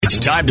It's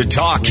time to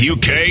talk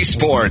UK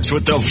sports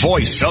with the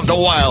voice of the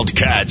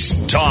Wildcats,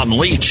 Tom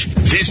Leach.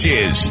 This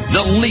is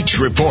the Leach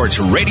Report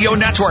Radio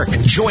Network.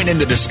 Join in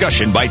the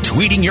discussion by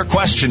tweeting your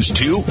questions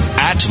to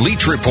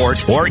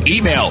 @LeachReport or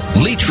email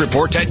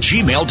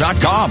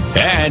leachreport@gmail.com.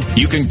 And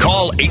you can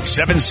call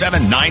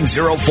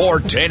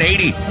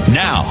 877-904-1080.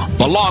 Now,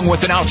 along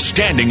with an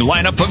outstanding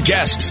lineup of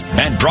guests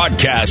and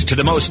broadcast to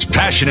the most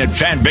passionate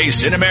fan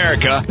base in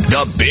America,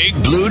 the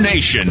Big Blue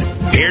Nation,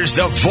 here's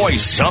the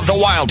voice of the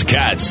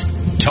Wildcats,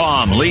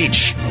 Tom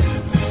Leach.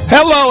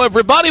 Hello,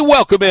 everybody.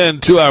 Welcome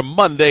into our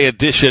Monday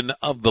edition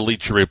of the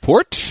Leach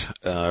Report.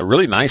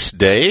 Really nice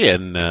day,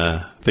 and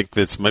I think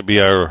this might be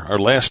our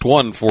last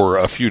one for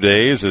a few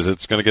days, as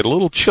it's going to get a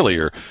little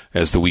chillier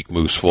as the week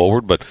moves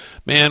forward. But,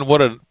 man,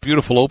 what a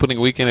beautiful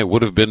opening weekend it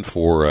would have been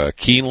for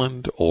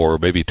Keeneland, or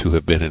maybe to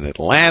have been in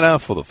Atlanta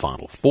for the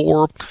Final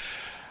Four.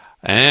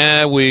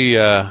 And we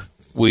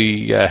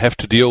have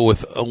to deal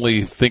with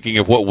only thinking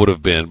of what would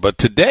have been. But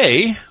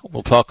today,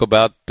 we'll talk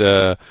about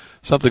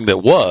something that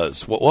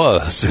was. What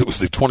was? It was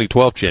the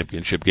 2012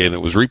 championship game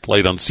that was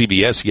replayed on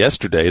CBS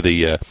yesterday,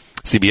 the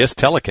CBS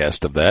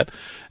telecast of that.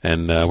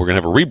 And we're going to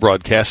have a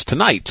rebroadcast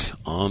tonight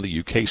on the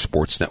UK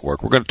Sports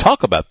Network. We're going to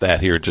talk about that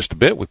here in just a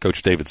bit with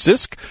Coach David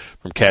Sisk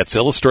from Cats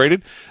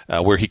Illustrated,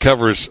 where he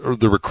covers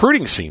the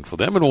recruiting scene for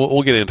them, and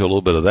we'll get into a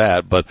little bit of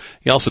that. But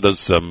he also does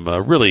some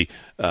really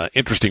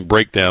interesting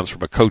breakdowns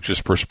from a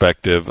coach's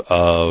perspective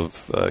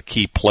of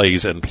key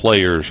plays and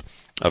players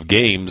of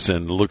games,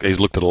 and he's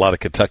looked at a lot of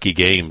Kentucky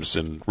games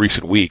in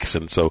recent weeks,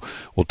 and so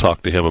we'll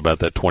talk to him about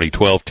that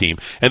 2012 team.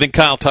 And then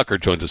Kyle Tucker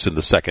joins us in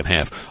the second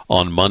half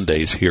on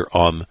Mondays here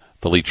on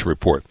the Leach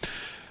Report.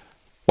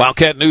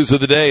 Wildcat News of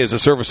the Day is a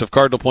service of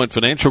Cardinal Point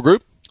Financial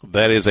Group.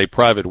 That is a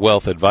private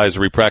wealth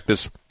advisory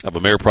practice of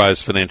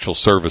Ameriprise Financial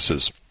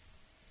Services.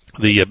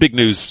 The big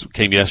news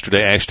came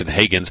yesterday. Ashton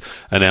Hagans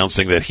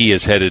announcing that he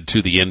is headed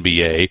to the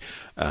NBA.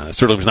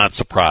 Certainly was not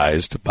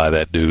surprised by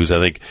that news. I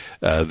think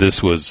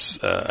this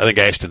was, I think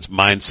Ashton's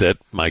mindset,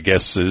 my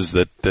guess is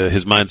that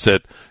his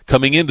mindset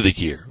coming into the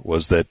year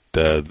was that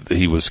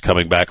he was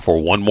coming back for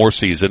one more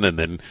season and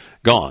then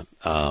gone.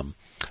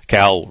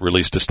 Cal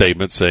released a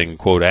statement saying,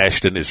 quote,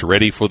 Ashton is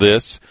ready for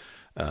this.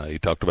 He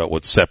talked about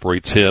what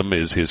separates him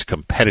is his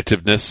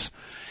competitiveness.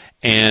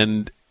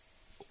 And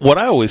what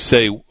I always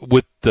say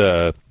with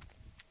the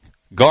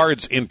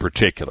guards in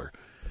particular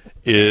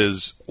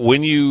is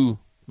when you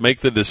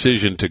make the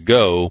decision to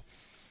go,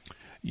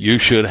 you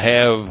should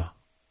have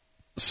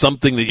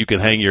something that you can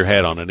hang your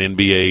hat on, an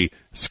NBA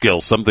skill,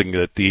 something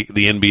that the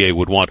NBA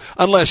would want,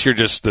 unless you're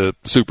just a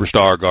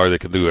superstar guard that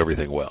can do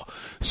everything well.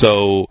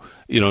 So,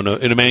 you know,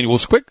 in Emmanuel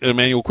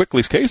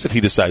Quickley's case, if he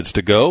decides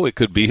to go, it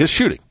could be his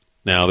shooting.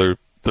 Now, there's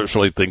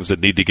certainly things that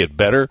need to get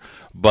better,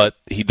 but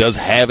he does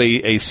have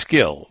a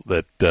skill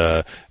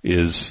that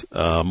is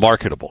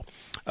marketable.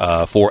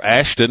 For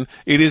Ashton,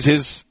 it is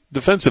his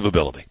defensive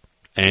ability,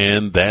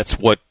 and that's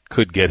what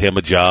could get him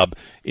a job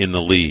in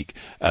the league.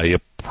 He'll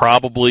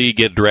probably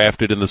get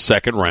drafted in the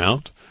second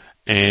round,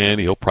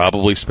 and he'll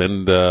probably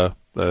spend a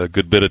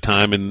good bit of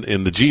time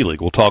in the G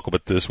League. We'll talk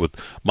about this with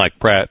Mike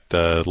Pratt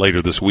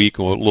later this week,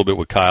 and a little bit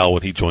with Kyle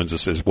when he joins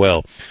us as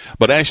well.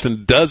 But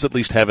Ashton does at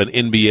least have an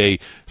NBA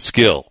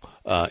skill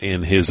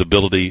in his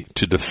ability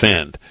to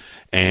defend.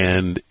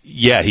 And,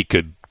 yeah, he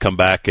could come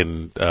back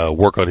and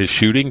work on his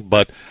shooting,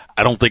 but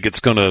I don't think it's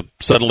going to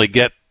suddenly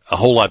get a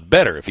whole lot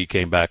better if he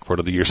came back for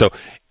another year. So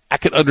I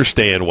can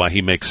understand why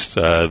he makes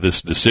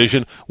this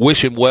decision.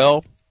 Wish him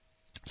well.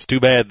 It's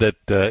too bad that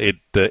it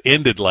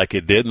ended like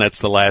it did, and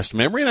that's the last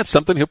memory, and that's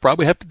something he'll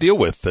probably have to deal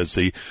with as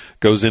he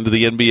goes into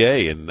the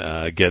NBA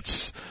and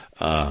gets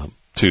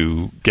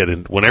to get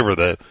in whenever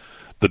the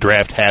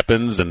draft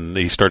happens and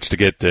he starts to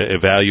get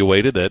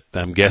evaluated. That,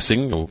 I'm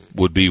guessing,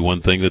 would be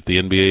one thing that the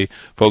NBA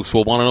folks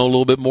will want to know a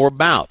little bit more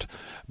about.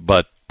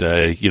 But,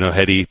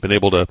 had he been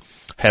able to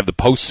have the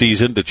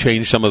postseason to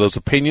change some of those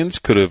opinions,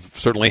 could have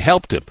certainly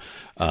helped him.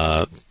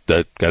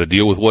 That got to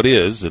deal with what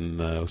is,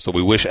 and so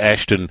we wish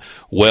Ashton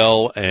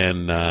well.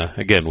 And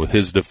again, with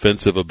his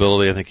defensive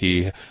ability, I think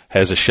he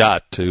has a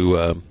shot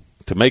to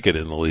make it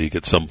in the league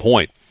at some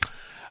point.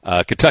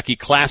 Kentucky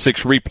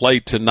Classics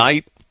replay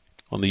tonight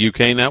on the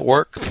UK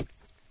network.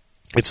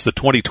 It's the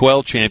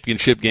 2012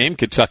 championship game,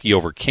 Kentucky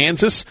over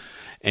Kansas,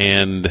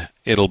 and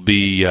it'll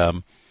be a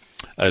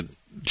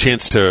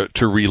chance to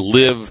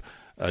relive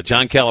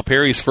John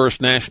Calipari's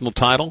first national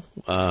title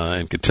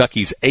and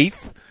Kentucky's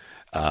eighth.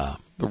 A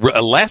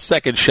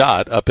last-second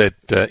shot up at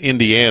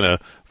Indiana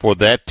for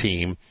that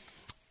team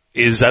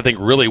is, I think,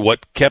 really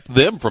what kept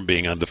them from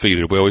being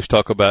undefeated. We always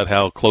talk about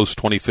how close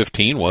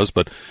 2015 was,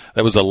 but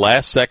that was a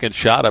last-second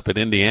shot up at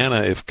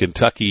Indiana. If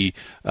Kentucky,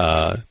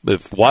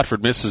 if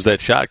Watford misses that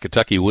shot,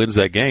 Kentucky wins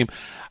that game.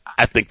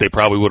 I think they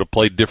probably would have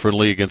played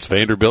differently against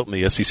Vanderbilt in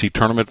the SEC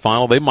tournament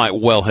final. They might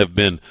well have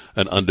been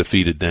an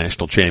undefeated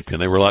national champion.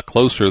 They were a lot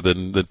closer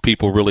than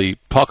people really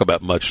talk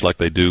about much like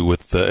they do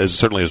with,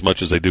 certainly as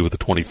much as they do with the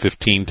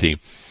 2015 team,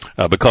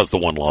 because the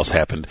one loss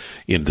happened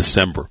in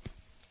December.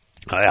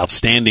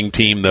 Outstanding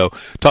team, though.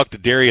 Talked to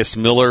Darius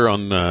Miller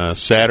on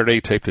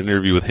Saturday, taped an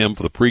interview with him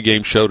for the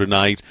pregame show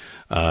tonight.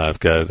 I've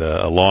got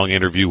a long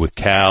interview with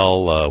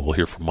Cal. We'll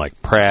hear from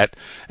Mike Pratt.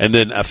 And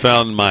then I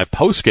found my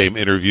postgame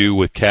interview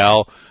with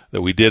Cal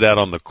that we did out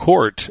on the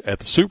court at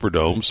the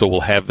Superdome, so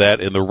we'll have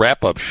that in the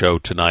wrap-up show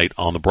tonight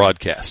on the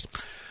broadcast.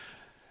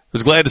 I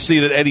was glad to see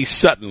that Eddie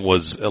Sutton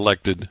was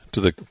elected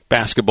to the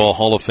Basketball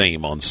Hall of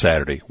Fame on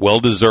Saturday.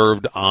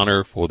 Well-deserved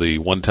honor for the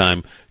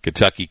one-time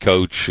Kentucky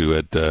coach who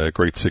had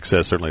great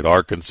success, certainly at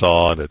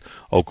Arkansas and at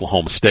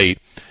Oklahoma State.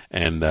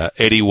 And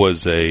Eddie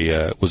was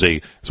as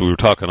we were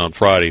talking on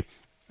Friday,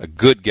 a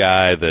good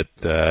guy that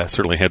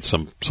certainly had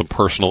some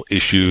personal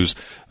issues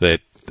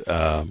that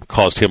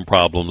caused him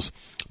problems,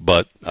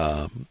 but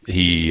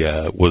he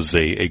was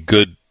a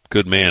good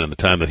man in the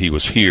time that he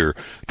was here,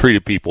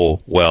 treated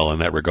people well in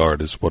that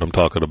regard is what I'm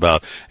talking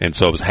about. And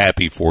so I was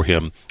happy for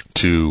him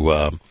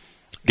to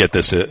get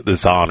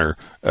this honor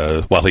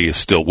while he is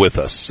still with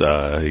us.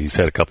 He's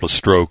had a couple of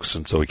strokes,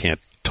 and so he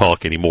can't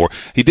talk anymore.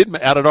 He did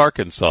out at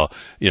Arkansas.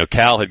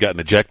 Cal had gotten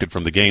ejected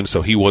from the game,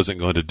 so he wasn't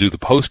going to do the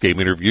post-game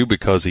interview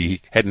because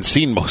he hadn't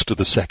seen most of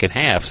the second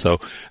half. So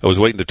I was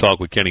waiting to talk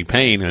with Kenny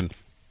Payne, and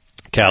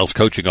Cal's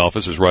coaching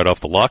office is right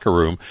off the locker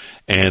room,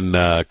 and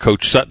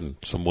Coach Sutton,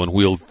 someone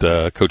wheeled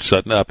Coach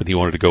Sutton up, and he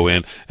wanted to go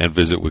in and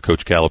visit with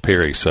Coach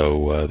Calipari.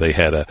 So they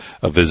had a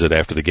visit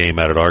after the game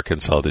out at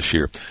Arkansas this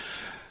year.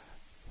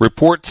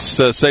 Reports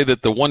say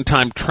that the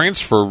one-time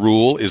transfer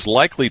rule is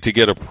likely to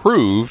get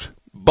approved,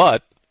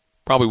 but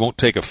probably won't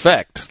take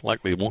effect.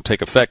 Likely it won't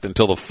take effect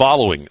until the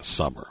following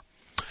summer.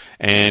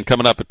 And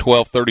coming up at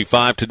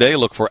 12:35 today,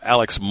 look for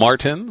Alex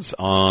Martins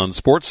on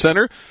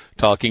SportsCenter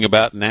talking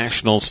about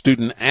National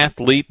Student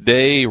Athlete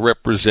Day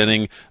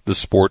representing the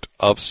sport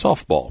of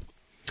softball.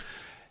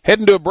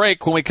 Heading to a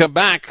break. When we come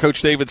back,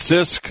 Coach David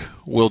Sisk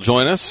will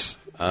join us.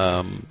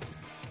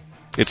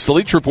 It's the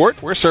Leach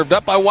Report. We're served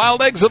up by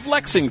Wild Eggs of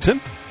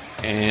Lexington.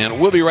 And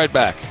we'll be right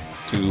back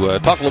to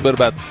talk a little bit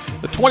about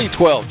the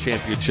 2012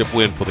 championship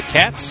win for the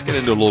Cats. Get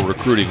into a little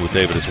recruiting with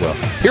David as well.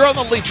 Here on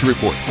the Leach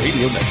Report,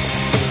 Radio Network.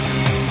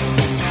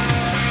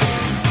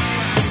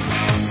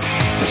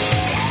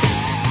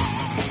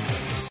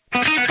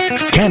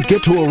 Can't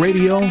get to a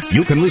radio?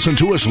 You can listen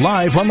to us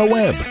live on the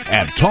web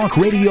at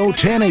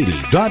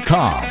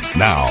talkradio1080.com.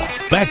 Now,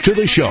 back to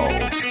the show.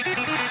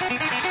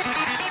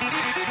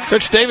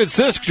 Coach David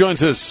Sisk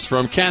joins us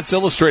from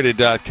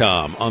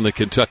CatsIllustrated.com on the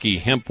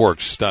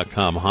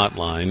KentuckyHempWorks.com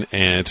hotline.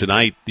 And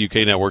tonight, the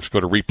UK Network's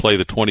going to replay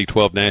the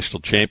 2012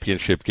 National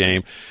Championship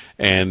game.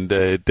 And,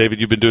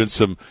 David, you've been doing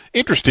some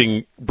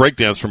interesting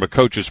breakdowns from a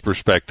coach's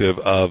perspective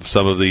of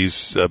some of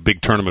these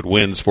big tournament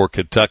wins for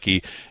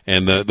Kentucky.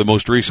 And the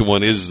most recent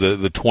one is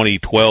the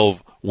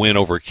 2012 win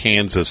over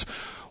Kansas.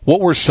 What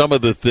were some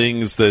of the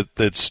things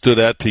that stood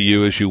out to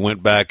you as you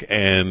went back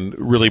and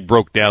really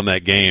broke down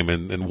that game,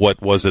 and what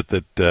was it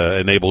that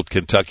enabled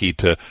Kentucky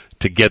to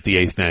get the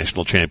 8th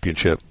national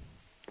championship?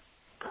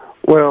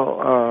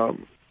 Well,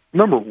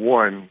 number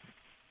one,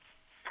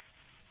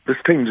 this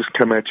team just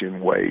come at you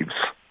in waves.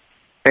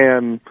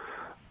 And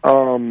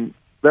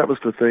that was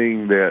the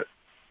thing that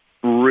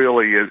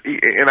really is,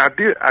 and I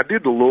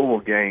did the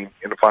Louisville game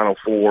in the Final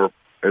Four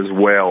as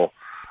well.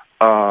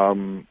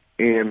 And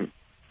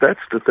that's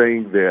the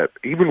thing that,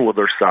 even with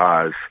their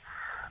size,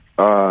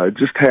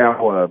 just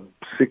how a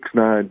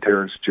 6'9"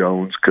 Terrence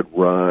Jones could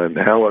run,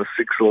 how a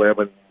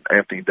 6'11"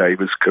 Anthony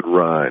Davis could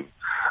run.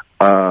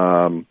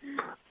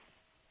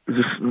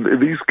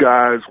 These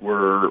guys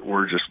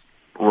were just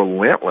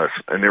relentless,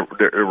 and there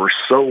were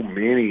so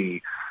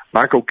many.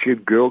 Michael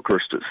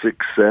Kidd-Gilchrist at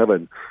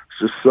 6'7",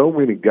 just so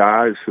many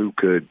guys who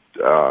could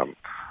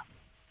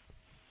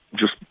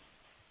just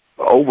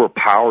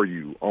overpower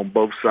you on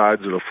both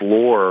sides of the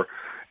floor.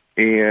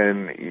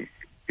 And,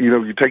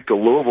 you take the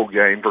Louisville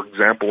game, for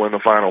example, in the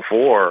Final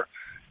Four,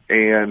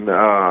 and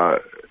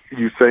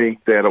you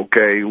think that,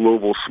 okay,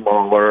 Louisville's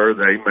smaller,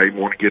 they may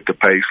want to get the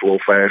pace a little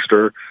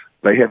faster.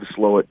 They had to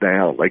slow it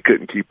down. They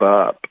couldn't keep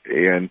up.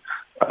 And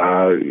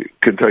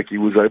Kentucky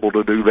was able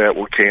to do that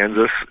with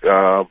Kansas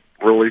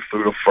really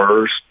through the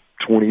first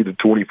 20 to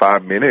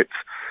 25 minutes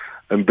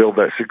and build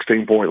that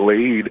 16-point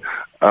lead.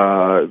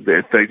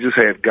 That they just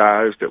had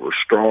guys that were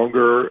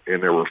stronger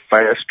and they were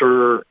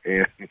faster,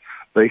 and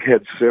they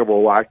had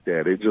several like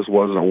that. It just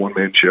wasn't a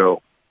one-man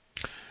show.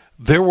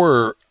 There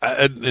were,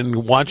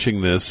 in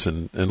watching this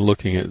and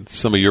looking at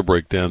some of your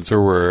breakdowns,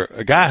 there were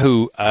a guy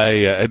who I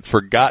had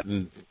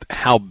forgotten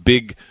how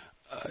big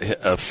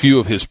a few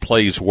of his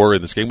plays were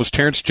in this game was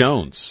Terrence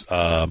Jones.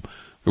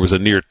 There was a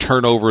near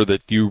turnover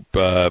that you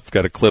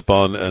got a clip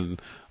on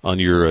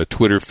your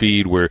Twitter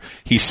feed where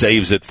he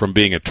saves it from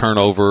being a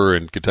turnover,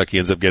 and Kentucky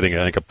ends up getting,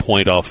 I think, a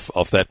point off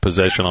that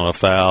possession on a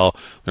foul.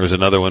 There was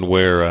another one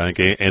where I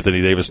think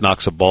Anthony Davis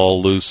knocks a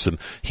ball loose, and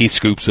he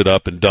scoops it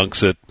up and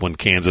dunks it when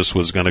Kansas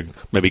was going to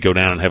maybe go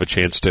down and have a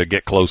chance to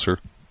get closer.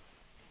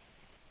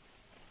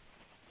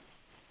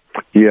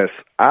 Yes,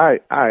 I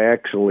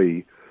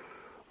actually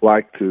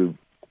like to,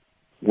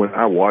 when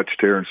I watch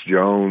Terrence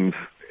Jones,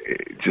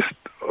 just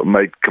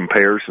make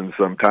comparisons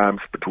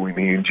sometimes between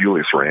he and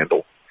Julius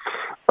Randle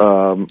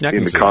in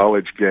the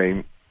college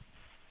game.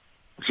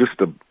 Just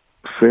the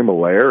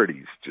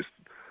similarities, just,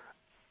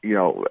 you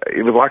know,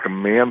 it was like a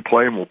man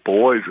playing with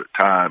boys at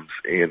times,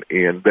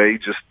 and they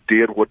just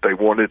did what they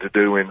wanted to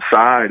do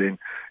inside. And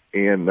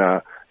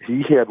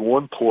he had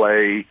one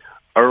play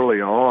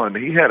early on.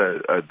 He had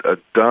a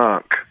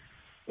dunk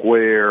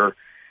where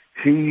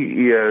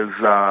he is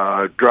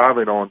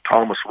driving on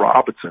Thomas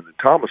Robinson, and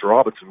Thomas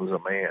Robinson was a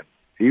man.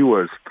 He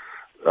was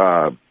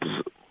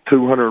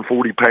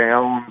 240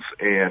 pounds,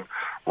 and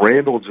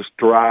Randall just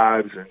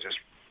drives and just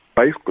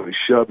basically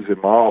shoves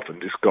him off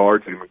and just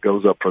guards him and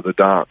goes up for the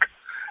dunk.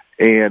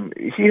 And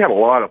he had a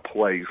lot of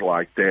plays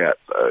like that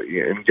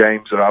in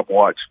games that I've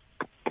watched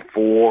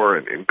before,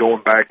 and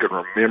going back and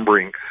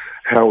remembering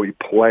how he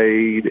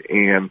played.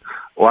 And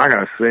like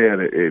I said,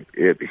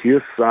 at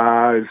his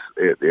size,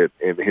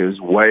 at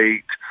his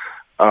weight,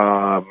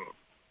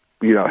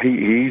 you know,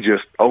 he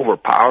just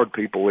overpowered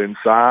people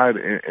inside,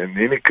 and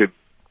then he could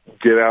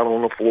get out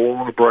on the floor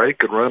on a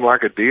break and run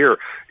like a deer.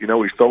 You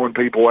know, he's throwing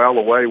people out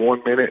of the way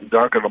 1 minute and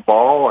dunking the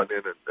ball, and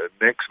then the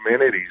next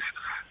minute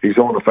he's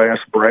on a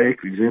fast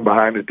break, he's in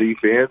behind the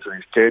defense, and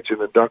he's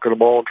catching and dunking the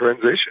ball in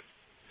transition.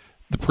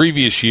 The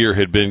previous year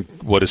had been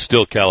what is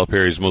still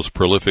Calipari's most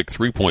prolific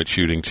three-point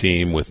shooting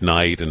team, with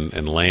Knight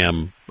and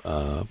Lamb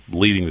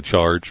leading the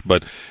charge.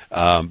 But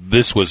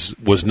this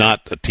was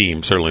not a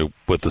team, certainly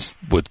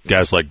with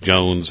guys like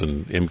Jones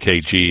and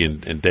MKG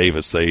and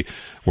Davis. They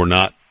were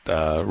not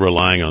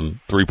relying on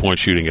three-point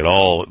shooting at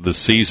all this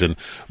season.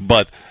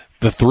 But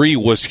the three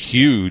was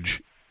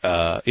huge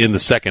in the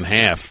second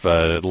half.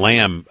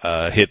 Lamb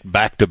hit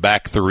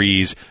back-to-back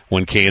threes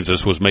when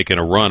Kansas was making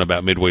a run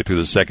about midway through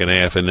the second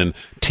half, and then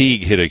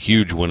Teague hit a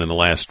huge one in the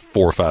last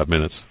 4 or 5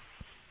 minutes.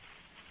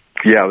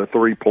 Yeah, the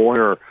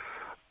three-pointer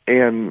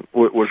and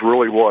was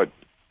really what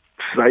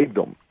saved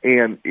them.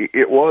 And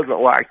it wasn't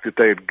like that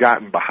they had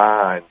gotten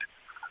behind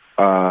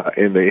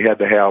and they had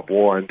to have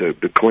one to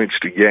clinch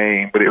the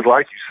game. But it was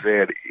like you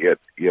said,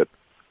 it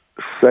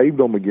saved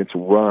them against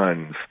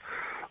runs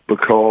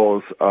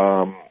because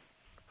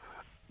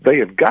they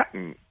had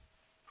gotten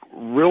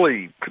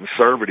really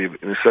conservative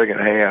in the second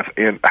half.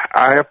 And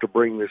I have to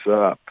bring this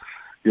up.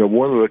 You know,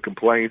 one of the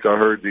complaints I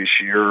heard this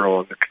year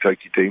on the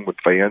Kentucky team with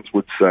fans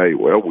would say,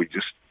 well, we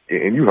just,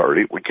 and you heard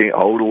it, we can't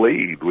hold a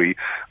lead. We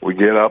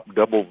get up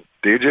double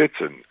digits,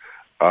 and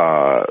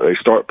they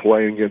start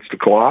playing against the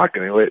clock,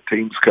 and they let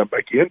teams come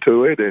back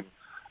into it.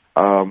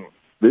 And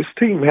this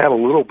team had a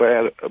little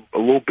bit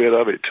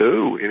of it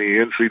too in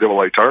the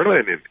NCAA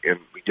tournament, and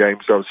the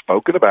games I've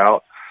spoken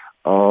about.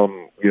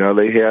 You know,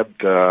 they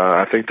had,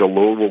 I think the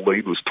Louisville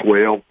lead was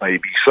 12,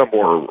 maybe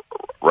somewhere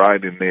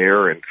right in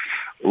there, and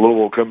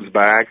Louisville comes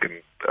back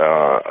and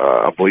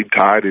I believe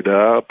tied it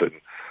up, and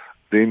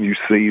then you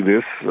see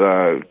this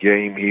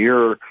game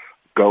here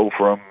go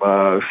from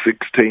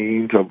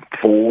 16 to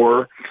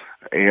 4,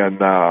 and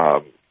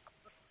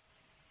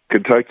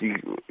Kentucky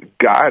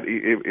got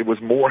it was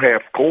more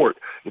half court.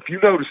 If you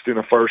noticed in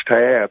the first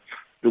half,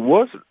 it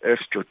wasn't as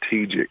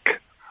strategic,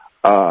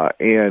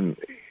 and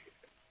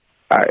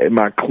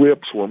my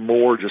clips were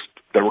more just,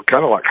 they were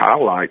kind of like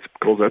highlights,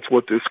 because that's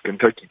what this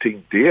Kentucky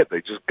team did.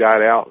 They just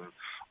got out and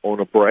on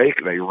a break,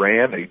 and they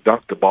ran, they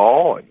dunked the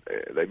ball, and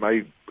they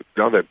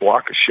they'd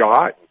block a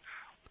shot,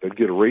 they'd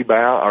get a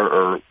rebound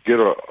or get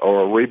a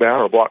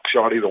rebound or block a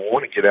shot, either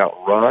one, and get out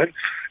and run.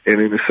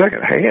 And in the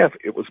second half,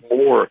 it was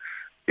more,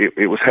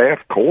 it was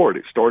half court.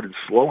 It started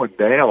slowing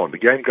down. The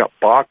game got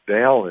bogged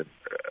down, and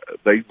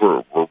they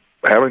were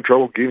having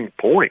trouble getting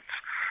points.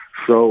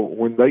 So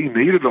when they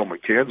needed them,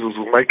 and Kansas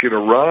was making a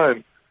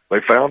run, they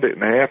found it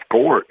in half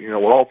court. You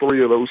know, all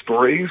three of those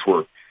threes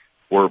were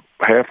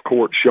half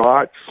court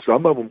shots,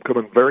 some of them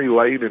coming very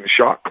late in the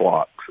shot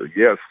clock. So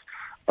yes,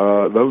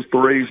 those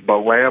threes by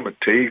Lamb and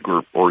Teague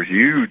were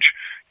huge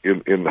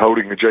in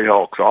holding the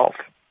Jayhawks off.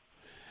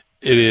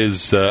 It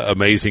is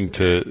amazing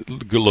to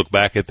look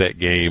back at that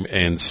game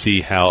and see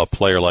how a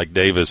player like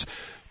Davis,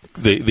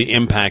 the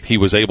impact he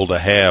was able to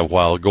have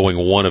while going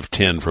 1 of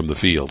 10 from the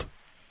field.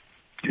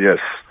 Yes.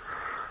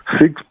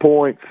 6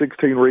 points,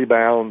 16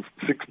 rebounds,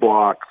 6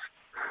 blocks.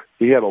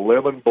 He had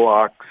 11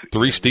 blocks.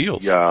 3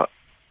 steals. Yeah.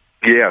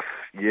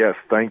 Yes,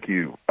 thank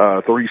you.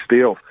 3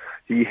 steals.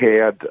 He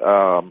had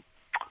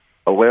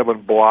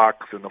 11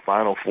 blocks in the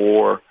Final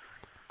Four,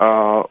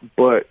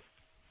 but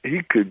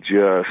he could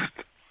just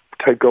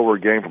take over a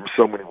game from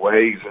so many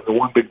ways. And the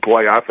one big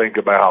play I think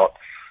about,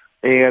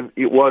 and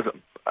it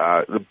wasn't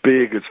the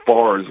big as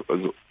far as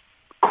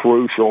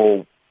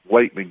crucial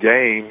late in the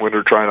game when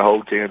they're trying to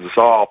hold Kansas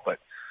off, but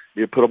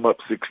it put them up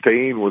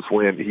 16, was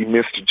when he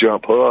missed a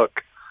jump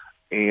hook,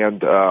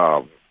 and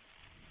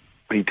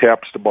he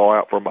taps the ball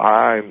out from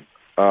behind,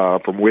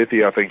 from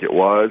Withy, I think it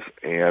was,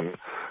 and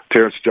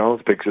Terrence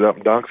Jones picks it up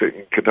and dunks it,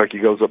 and Kentucky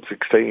goes up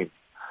 16.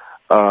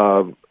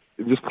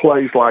 Just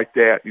plays like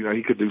that, you know,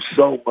 he could do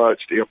so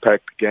much to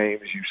impact the game,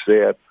 as you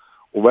said,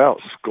 without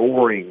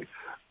scoring.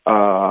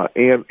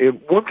 And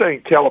one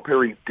thing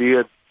Calipari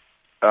did,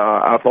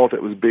 I thought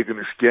that was big in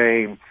this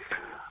game,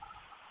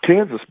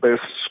 Kansas'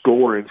 best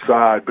scorer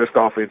inside, best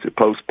offensive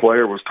post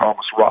player was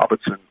Thomas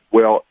Robinson.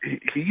 Well,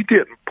 he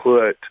didn't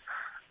put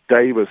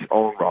Davis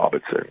on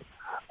Robinson.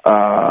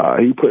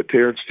 He put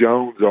Terrence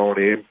Jones on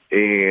him,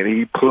 and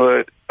he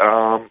put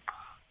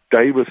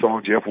Davis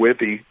on Jeff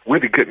Withey.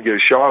 Withey couldn't get a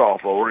shot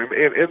off over him,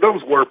 and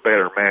those were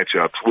better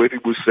matchups. Withey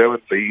was 7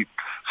 feet,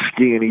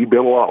 skinny, he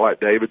built a lot like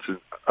Davis,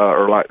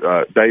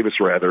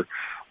 rather.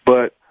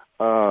 But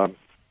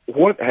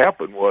what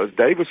happened was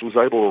Davis was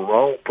able to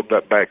roam from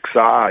that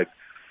backside,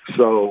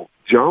 so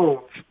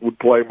Jones would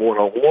play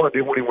one-on-one.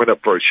 Then when he went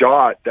up for a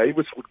shot,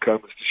 Davis would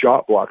come as the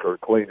shot blocker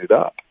and clean it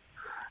up.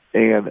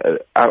 And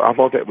I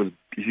thought that was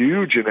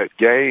huge in that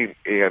game,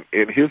 and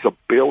his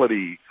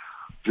ability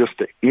just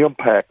to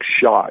impact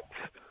shots.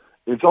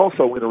 It's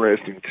also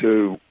interesting,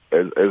 too,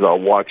 as I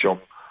watch him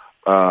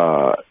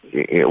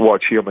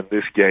in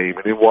this game,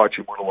 and then watch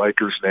him with the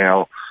Lakers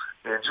now,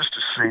 and just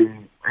to see,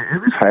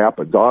 and this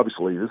happens,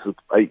 obviously, this is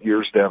 8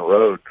 years down the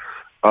road,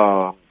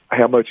 how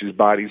much his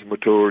body's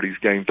matured. He's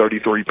gained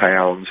 33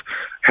 pounds,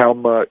 how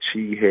much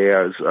he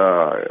has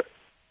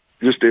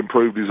just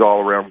improved his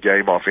all-around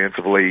game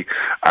offensively.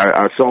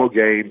 I saw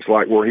games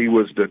like where he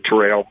was the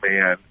trail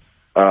man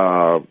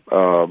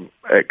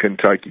at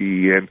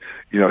Kentucky, and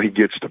he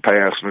gets to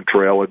pass and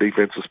trail. The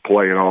defense is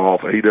playing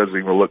off. He doesn't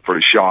even look for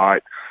the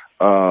shot.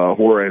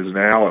 Whereas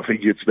now, if he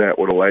gets that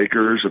with the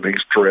Lakers and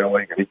he's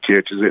trailing and he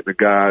catches it, and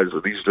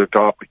he's at the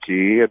top of the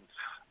key, and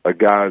a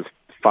guy's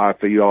 5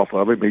 feet off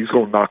of him, he's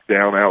going to knock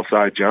down an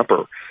outside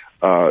jumper.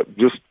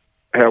 Just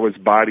how his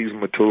body's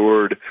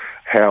matured,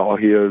 how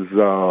his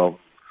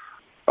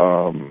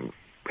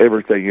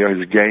everything,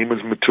 his game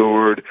has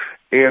matured,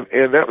 and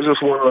that was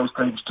just one of those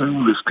things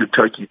too. This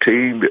Kentucky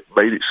team that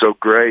made it so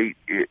great.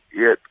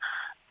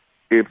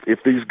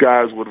 If these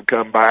guys would have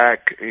come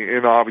back,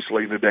 and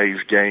obviously in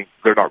today's game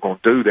they're not going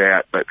to do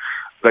that, but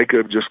they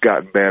could have just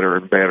gotten better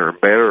and better and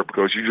better,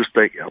 because you just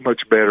think how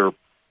much better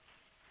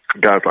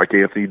guys like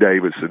Anthony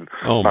Davis and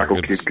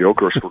Michael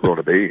Kidd-Gilchrist were going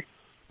to be.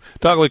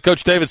 Talking with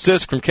Coach David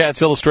Sisk from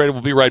Cats Illustrated.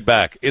 We'll be right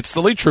back. It's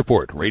the Leach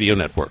Report, Radio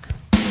Network.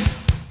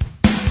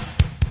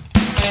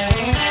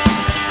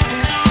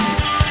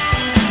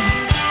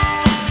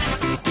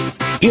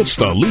 It's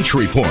the Leach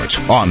Report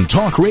on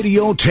Talk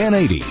Radio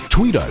 1080.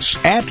 Tweet us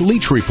at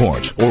Leach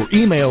Report or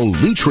email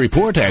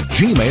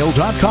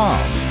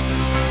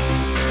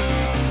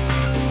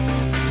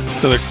leachreport@gmail.com.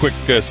 Another quick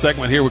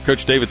segment here with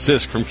Coach David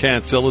Sisk from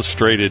Cats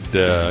Illustrated.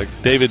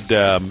 David, we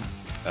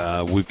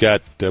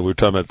were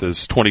talking about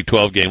this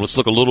 2012 game. Let's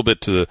look a little bit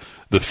to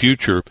the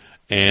future.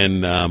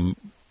 And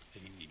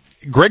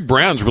Greg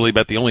Brown's really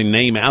about the only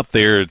name out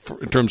there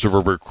in terms of a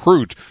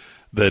recruit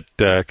that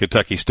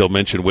Kentucky still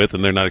mentioned with,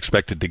 and they're not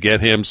expected to get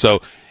him.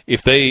 So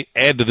if they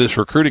add to this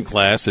recruiting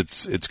class,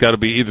 it's got to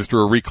be either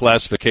through a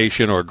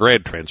reclassification or a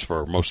grad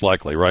transfer, most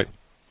likely, right?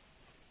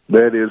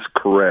 That is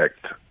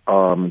correct.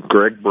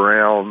 Greg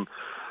Brown,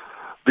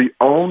 the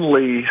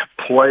only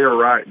player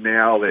right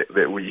now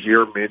that we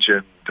hear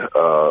mentioned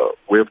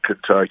with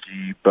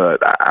Kentucky, but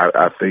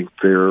I think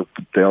they're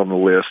down the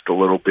list a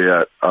little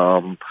bit.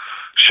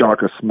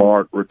 Shaka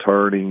Smart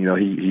returning,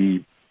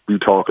 you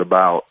talk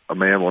about a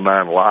man with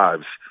 9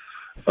 lives.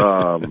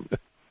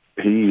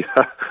 He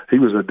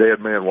was a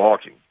dead man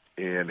walking,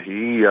 and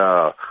he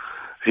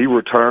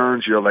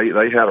returns.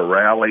 They had a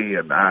rally,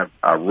 and I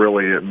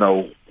really didn't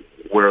know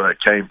where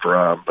that came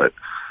from, but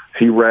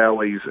he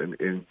rallies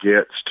and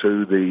gets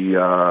to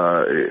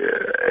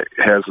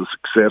has a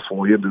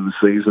successful end of the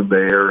season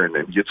there, and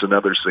then gets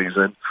another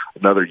season,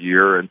 another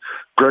year. And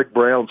Greg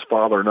Brown's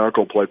father and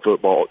uncle played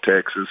football at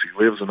Texas. He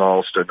lives in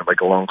Austin, to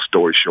make a long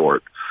story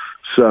short.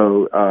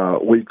 So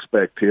we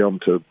expect him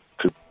to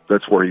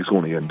that's where he's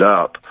going to end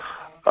up.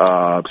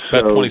 About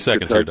 20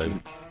 seconds here,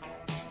 David.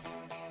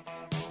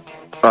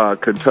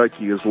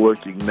 Kentucky is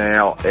looking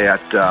now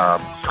at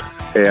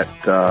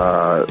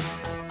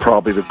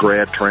probably the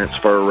grad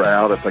transfer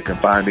route if they can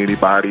find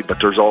anybody, but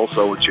there's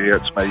also a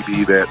chance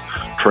maybe that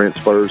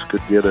transfers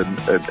could get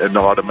an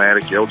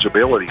automatic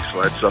eligibility,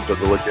 so that's something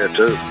to look at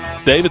too.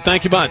 David,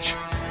 thank you much.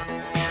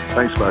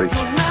 Thanks, buddy.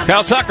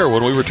 Kyle Tucker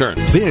when we return.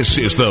 This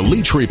is the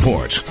Leach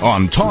Report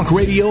on Talk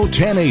Radio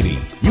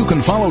 1080. You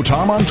can follow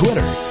Tom on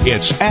Twitter.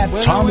 It's at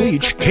Tom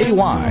Leach, KY.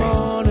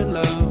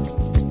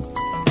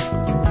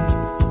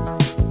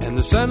 And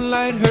the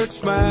sunlight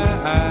hurts my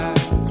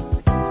eyes.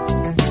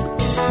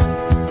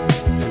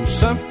 And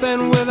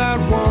something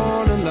without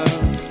wanting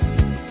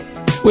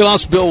love. We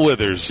lost Bill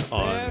Withers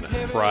on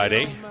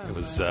Friday. It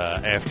was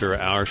after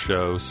our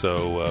show,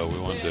 so we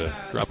wanted to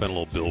drop in a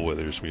little Bill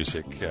Withers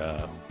music.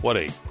 What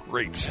a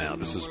great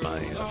sound. This is my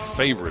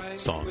favorite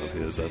song of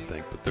his, I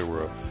think, but there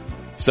were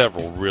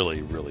several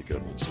really, really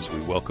good ones as we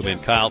welcome in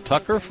Kyle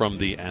Tucker from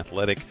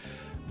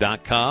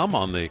theathletic.com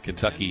on the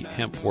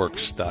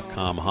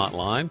KentuckyHempWorks.com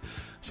hotline.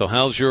 So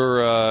how's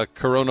your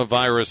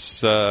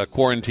coronavirus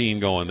quarantine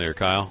going there,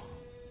 Kyle?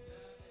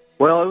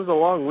 Well, it was a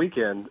long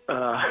weekend.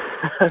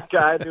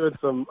 Guy doing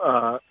some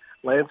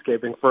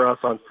landscaping for us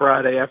on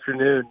Friday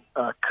afternoon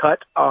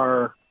cut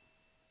our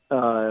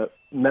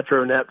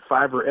MetroNet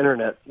fiber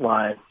internet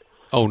line.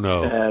 Oh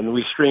no! And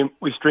we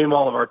stream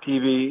all of our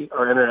TV,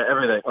 our internet,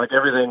 everything. Like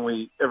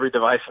every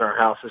device in our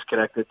house is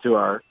connected to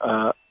our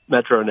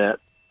MetroNet,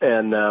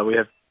 and we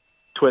have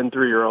twin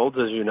 3-year-olds,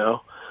 as you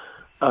know.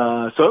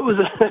 So it was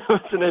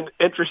an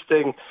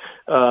interesting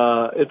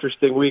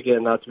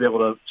weekend not to be able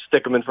to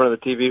stick them in front of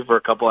the TV for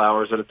a couple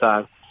hours at a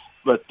time.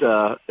 But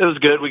it was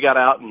good. We got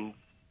out and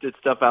did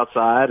stuff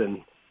outside,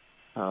 and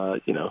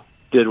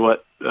did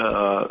what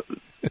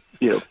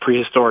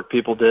prehistoric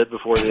people did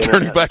before the internet.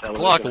 Turning back the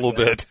clock a little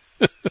bit.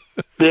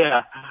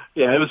 Yeah,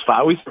 it was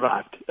fine. We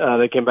survived.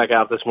 They came back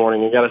out this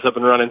morning and got us up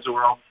and running, so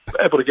we're all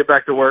able to get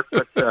back to work.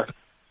 But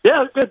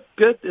yeah,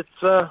 good.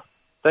 It's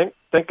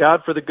thank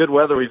God for the good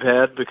weather we've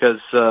had,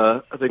 because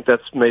I think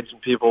that's made some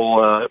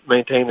people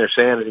maintain their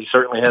sanity.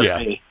 Certainly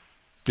has me.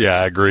 Yeah,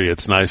 I agree.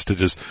 It's nice to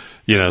just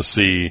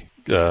see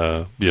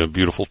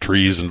beautiful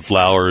trees and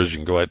flowers. You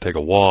can go out and take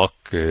a walk.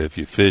 If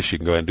you fish, you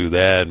can go out and do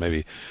that.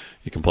 Maybe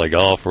you can play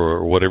golf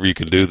or whatever you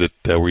can do that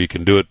where you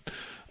can do it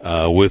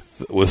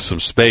with some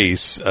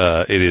space.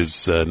 It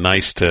is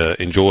nice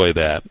to enjoy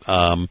that.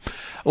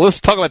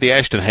 Let's talk about the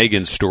Ashton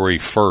Hagen story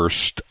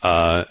first.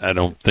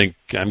 I'm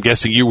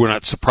guessing you were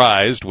not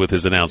surprised with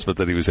his announcement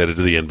that he was headed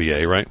to the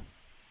NBA, right?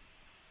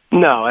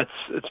 No,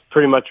 it's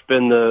pretty much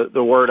been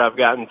the word I've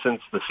gotten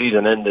since the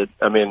season ended.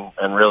 I mean,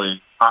 and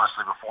really,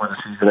 honestly, before the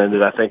season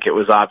ended, I think it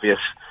was obvious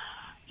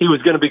he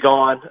was going to be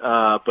gone.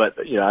 But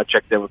I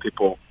checked in with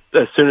people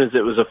as soon as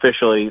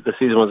the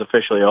season was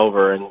officially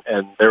over,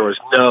 and there was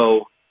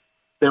no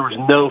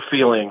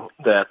feeling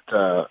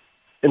that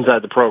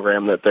inside the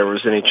program that there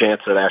was any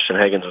chance that Ashton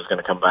Hagens was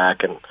going to come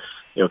back. And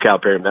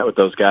Calipari met with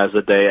those guys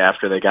the day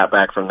after they got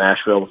back from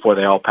Nashville, before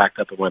they all packed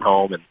up and went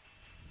home. And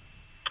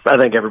I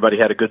think everybody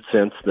had a good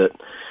sense that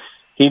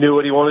he knew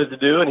what he wanted to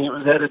do, and he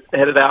was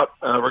headed out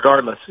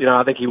regardless.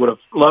 I think he would have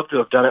loved to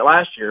have done it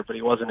last year, but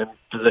he wasn't in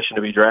position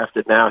to be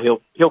drafted. Now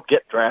he'll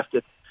get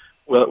drafted.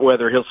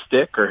 Whether he'll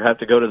stick or have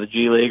to go to the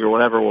G League or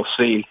whatever, we'll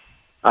see.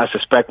 I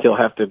suspect he'll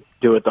have to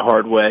do it the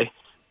hard way,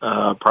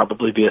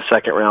 probably be a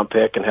second-round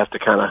pick and have to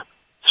kind of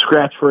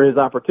scratch for his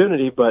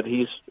opportunity, but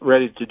he's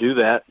ready to do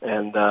that.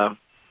 And,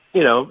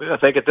 I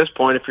think at this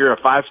point, if you're a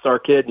 5-star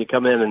kid and you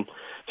come in and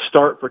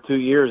start for 2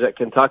 years at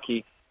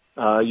Kentucky,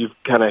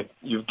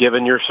 you've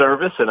given your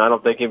service, and I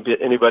don't think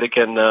anybody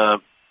can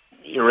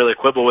really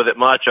quibble with it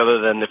much, other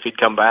than if he'd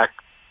come back.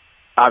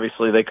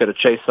 Obviously, they could have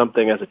chased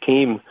something as a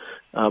team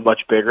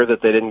much bigger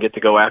that they didn't get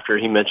to go after.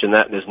 He mentioned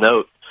that in his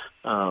note,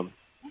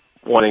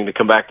 wanting to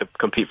come back to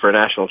compete for a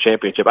national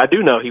championship. I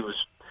do know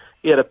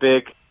he had a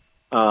big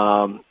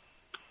kind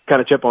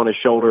of chip on his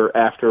shoulder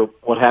after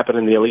what happened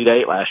in the Elite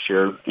Eight last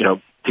year.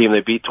 Team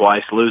they beat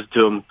twice, lose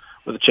to him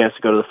with a chance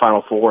to go to the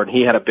Final Four, and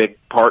he had a big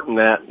part in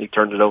that. He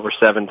turned it over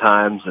 7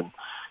 times, and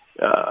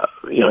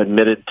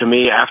admitted to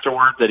me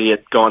afterward that he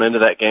had gone into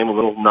that game a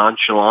little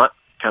nonchalant,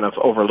 kind of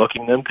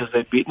overlooking them because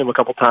they'd beaten him a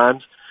couple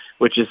times,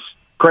 which is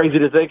crazy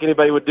to think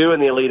anybody would do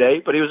in the Elite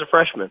Eight, but he was a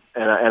freshman,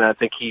 and I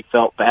think he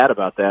felt bad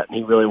about that, and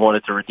he really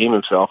wanted to redeem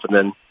himself. And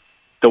then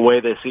the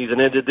way the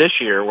season ended this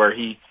year, where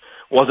he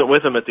wasn't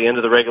with him at the end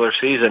of the regular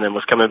season and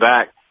was coming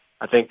back,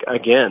 I think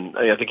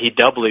he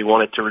doubly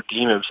wanted to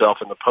redeem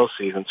himself in the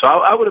postseason. So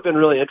I would have been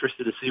really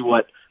interested to see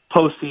what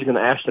postseason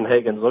Ashton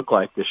Hagens looked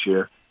like this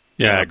year.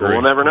 Yeah, I agree. But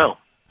we'll never know.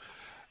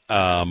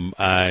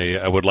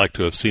 I would like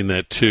to have seen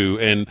that too.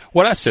 And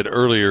what I said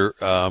earlier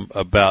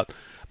about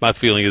my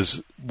feeling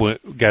is when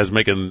guys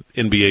making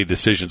NBA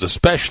decisions,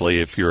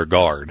 especially if you're a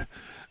guard,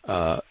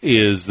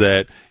 is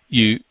that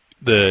you're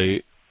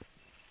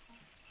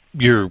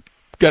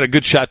got a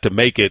good shot to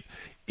make it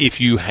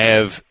if you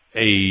have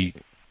a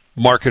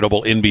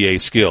marketable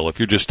NBA skill. If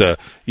you're just a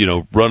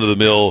run of the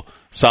mill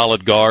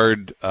solid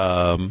guard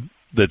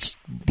that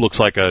looks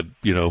like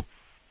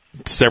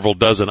several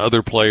dozen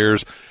other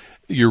players,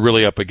 you're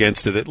really up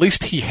against it. At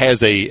least he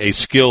has a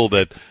skill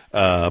that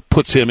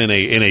puts him in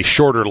a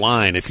shorter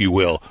line, if you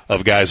will,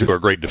 of guys who are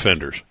great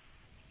defenders.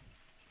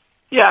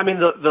 Yeah, I mean,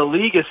 the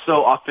league is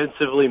so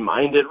offensively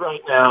minded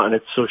right now, and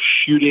it's so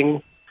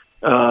shooting,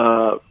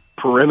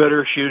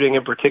 perimeter shooting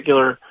in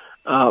particular,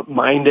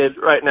 minded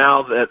right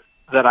now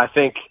that I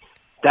think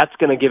that's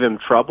going to give him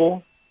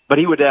trouble. But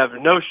he would have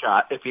no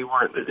shot if he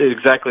weren't,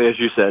 exactly as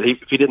you said,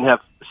 if he didn't have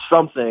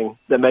something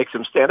that makes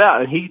him stand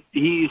out. And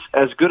he's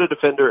as good a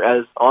defender,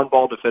 as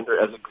on-ball defender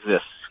as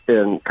exists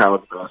in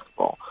college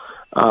basketball.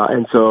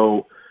 And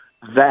so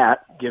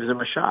that gives him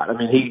a shot. I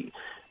mean,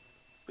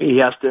 he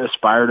has to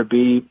aspire to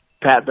be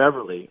Pat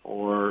Beverly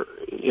or,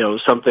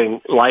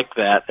 something like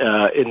that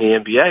in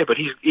the NBA. But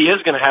he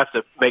is going to have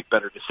to make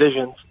better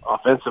decisions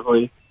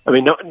offensively. I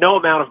mean, no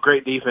amount of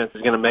great defense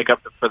is going to make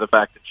up for the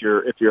fact that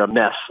if you're a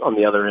mess on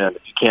the other end.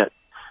 If you can't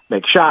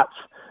make shots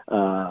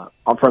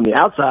from the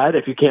outside,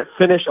 if you can't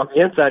finish on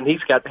the inside, and he's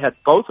had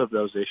both of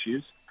those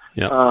issues.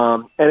 Yep.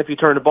 And if you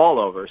turn the ball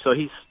over, so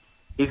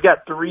he's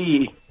got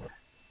 3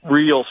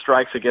 real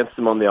strikes against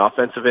him on the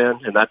offensive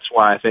end, and that's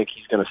why I think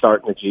he's going to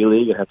start in the G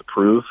League and have to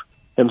prove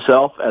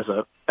himself as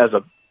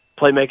a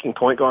playmaking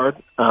point guard.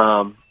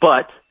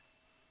 But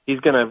he's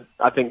going to,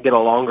 I think, get a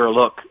longer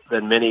look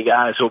than many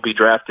guys who will be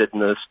drafted in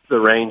the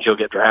range he'll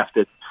get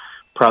drafted,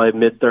 probably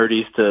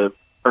mid-30s to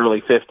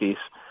early 50s.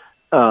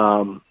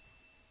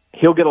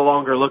 He'll get a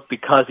longer look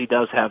because he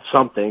does have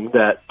something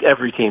that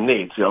every team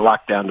needs, a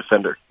lockdown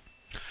defender.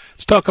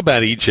 Let's talk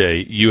about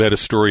EJ. You had a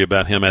story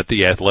about him at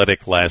The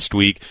Athletic last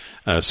week,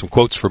 some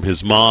quotes from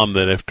his mom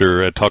that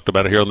after talked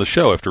about it here on the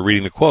show, after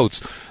reading the quotes,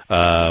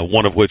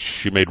 one of which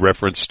she made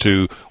reference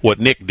to what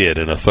Nick did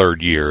in a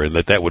third year and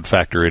that would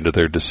factor into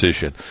their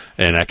decision.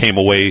 And I came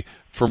away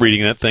from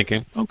reading that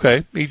thinking,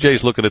 okay,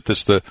 EJ's looking at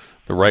this the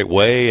right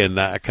way, and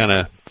I kind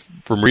of,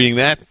 from reading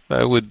that,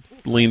 I would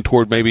lean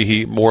toward maybe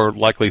he more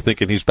likely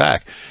thinking he's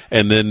back.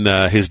 And then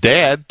his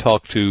dad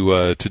talked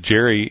to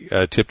Jerry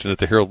Tipton at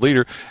the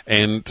Herald-Leader,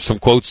 and some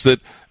quotes that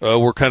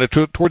were kind of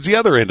towards the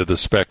other end of the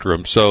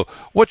spectrum. So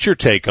what's your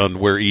take on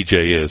where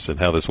EJ is and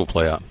how this will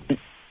play out?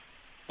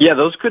 Yeah,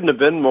 those couldn't have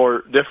been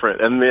more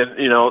different. I mean,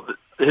 you know,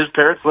 his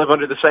parents live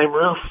under the same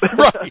roof.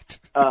 Right.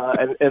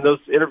 And those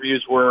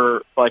interviews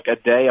were like a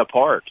day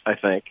apart, I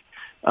think.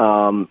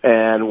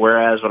 And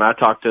whereas when I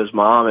talked to his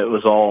mom, it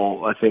was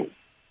all, I think,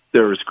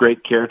 there was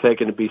great care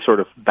taken to be sort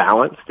of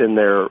balanced in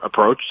their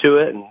approach to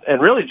it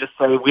and really just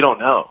say, we don't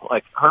know.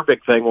 Like, her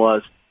big thing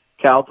was,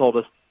 Cal told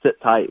us sit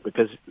tight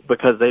because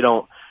they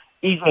don't,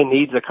 EJ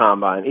needs a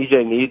combine.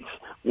 EJ needs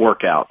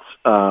workouts,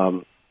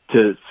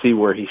 to see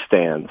where he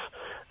stands.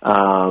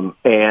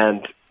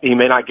 And he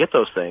may not get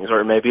those things, or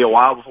it may be a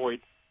while before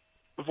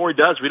he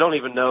does. We don't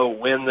even know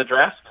when the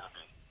draft's going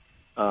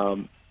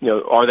to be. You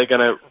know, are they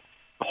going to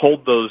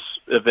hold those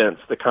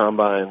events, the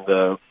combine,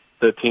 the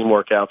team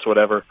workouts,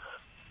 whatever,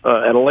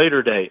 at a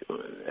later date?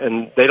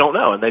 And they don't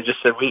know. And they just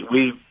said,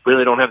 we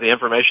really don't have the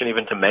information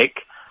even to make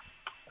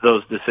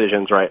those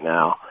decisions right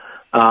now.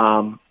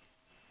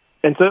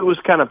 And so it was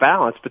kind of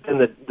balanced. But then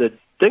the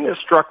thing that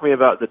struck me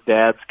about the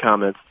dad's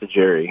comments to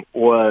Jerry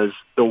was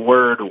the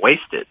word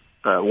wasted,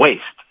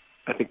 waste.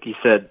 I think he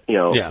said, you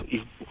know, yeah.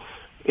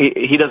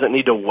 he doesn't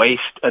need to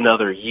waste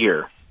another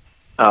year.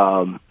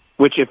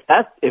 Which if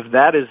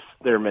that is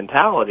their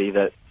mentality,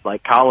 that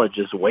like college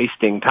is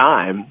wasting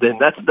time, then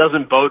that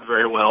doesn't bode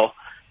very well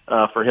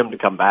for him to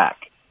come back.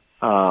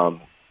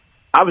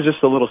 I was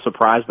just a little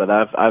surprised by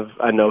that.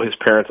 I know his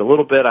parents a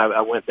little bit.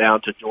 I went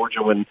down to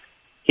Georgia when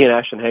he and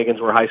Ashton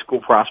Hagans were high school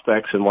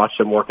prospects and watched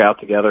them work out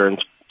together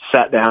and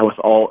sat down with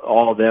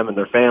all of them and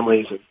their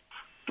families.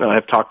 And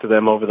I've talked to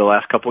them over the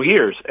last couple of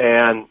years,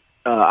 and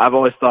I've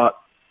always thought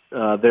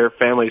their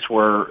family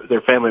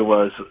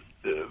was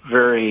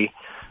very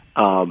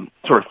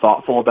sort of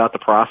thoughtful about the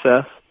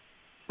process.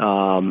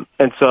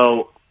 And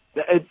so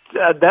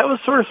that was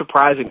sort of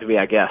surprising to me,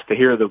 I guess, to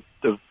hear the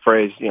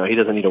phrase, you know, he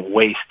doesn't need to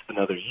waste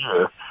another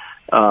year.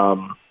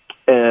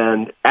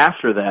 And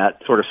after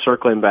that, sort of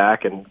circling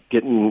back and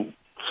getting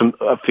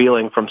a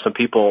feeling from some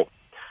people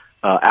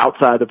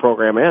outside the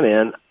program and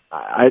in,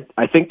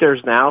 I think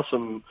there's now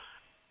some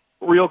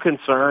real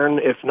concern,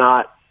 if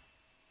not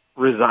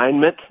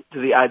resignment,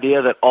 to the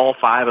idea that all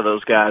five of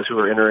those guys who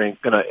are going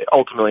to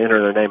ultimately enter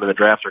their name in the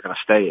draft are going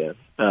to stay in.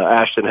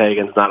 Ashton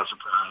Hagans, not a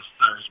surprise.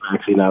 Tyrese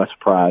Maxey, not a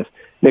surprise.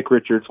 Nick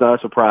Richards, not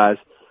a surprise.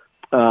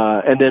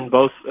 And then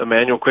both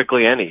Emmanuel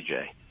Quickley and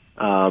EJ.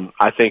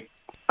 I think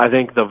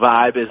the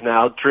vibe is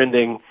now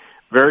trending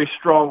very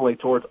strongly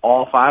towards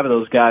all five of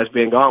those guys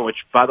being gone, which,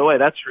 by the way,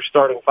 that's your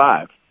starting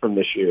five from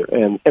this year.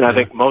 And I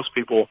think most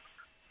people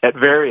at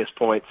various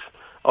points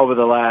over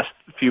the last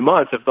few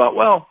months have thought,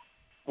 well,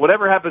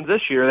 whatever happens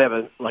this year, they have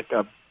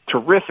a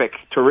terrific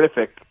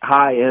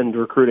high-end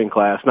recruiting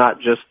class, not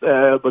just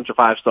a bunch of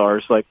 5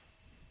 stars, like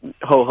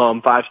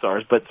ho-hum 5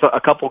 stars, but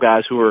a couple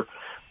guys who are,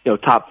 you know,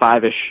 top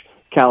 5-ish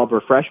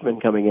caliber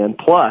freshmen coming in.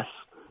 Plus,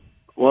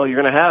 well,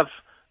 you're going to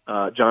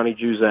have Johnny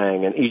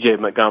Juzang and EJ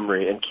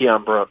Montgomery and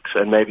Keon Brooks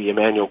and maybe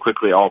Emmanuel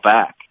Quickley all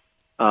back.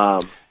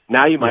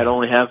 Now you might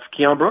only have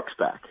Keon Brooks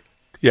back.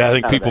 Yeah, I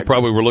think people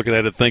probably were looking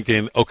at it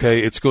thinking,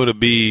 okay, it's going to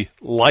be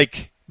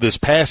like this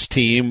past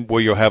team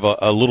where you'll have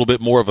a little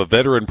bit more of a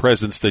veteran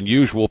presence than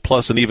usual,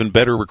 plus an even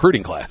better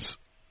recruiting class.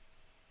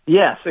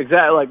 Yes,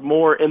 exactly, like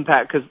more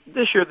impact, because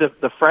this year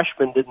the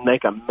freshmen didn't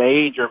make a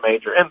major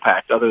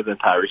impact other than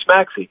Tyrese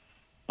Maxey.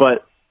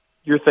 But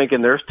you're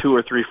thinking there's 2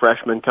 or 3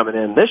 freshmen coming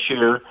in this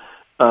year.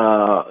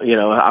 You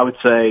know, I would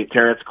say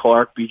Terrence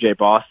Clark, BJ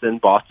Boston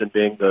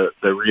being the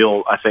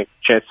real, I think,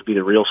 chance to be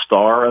the real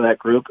star of that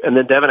group. And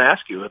then Devin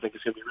Askew, I think,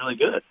 is going to be really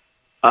good.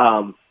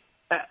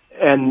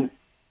 And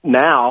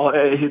now,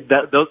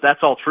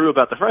 that's all true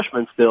about the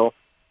freshmen still,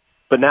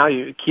 but now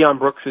Keon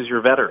Brooks is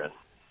your veteran.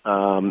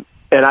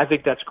 And I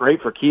think that's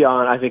great for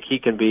Keon. I think he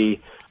can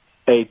be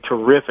a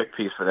terrific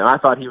piece for them. I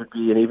thought he would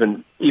be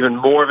an even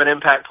more of an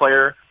impact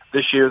player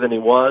this year than he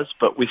was,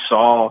 but we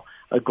saw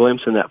a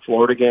glimpse in that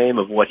Florida game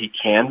of what he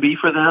can be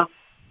for them,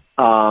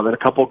 and a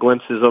couple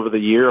glimpses over the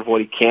year of what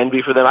he can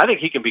be for them. I think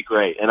he can be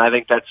great, and I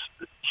think that's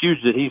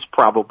huge that he's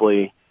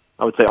probably,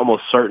 I would say,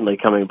 almost certainly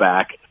coming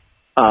back.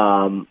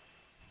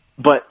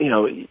 But, you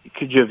know,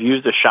 could you have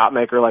used a shot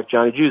maker like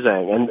Johnny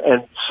Juzang?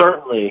 And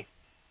certainly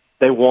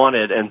they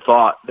wanted and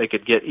thought they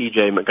could get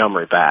E.J.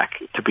 Montgomery back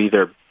to be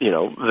their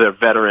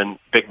veteran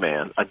big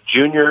man. A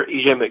junior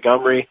E.J.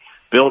 Montgomery,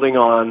 building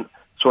on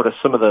sort of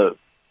some of the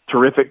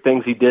terrific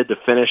things he did to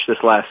finish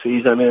this last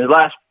season. I mean,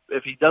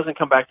 if he doesn't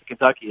come back to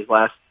Kentucky, his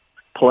last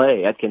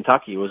play at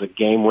Kentucky was a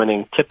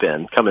game-winning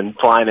tip-in, coming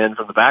flying in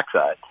from the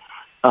backside.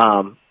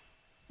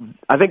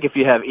 I think if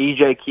you have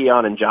E.J.,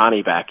 Keon, and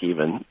Johnny back,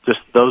 even just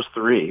those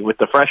three with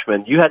the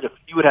freshmen, you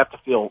would have to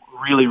feel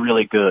really,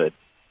 really good.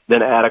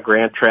 Then add a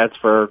grad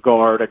transfer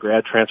guard, a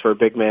grad transfer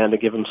big man to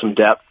give him some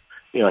depth,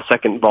 a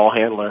second ball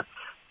handler.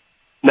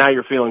 Now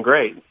you're feeling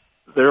great.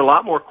 There are a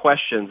lot more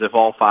questions if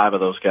all five of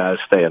those guys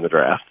stay in the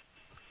draft.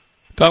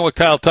 Talking with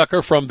Kyle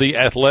Tucker from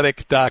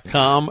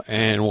theathletic.com,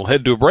 and we'll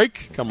head to a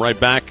break. Come right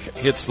back.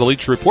 It's the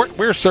Leach Report.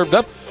 We're served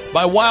up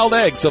by Wild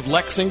Eggs of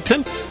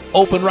Lexington.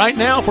 Open right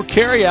now for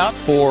carryout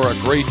for a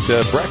great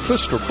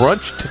breakfast or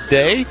brunch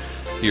today.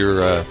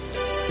 Your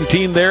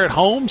routine there at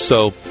home,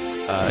 so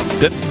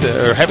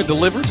have it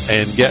delivered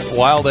and get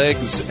Wild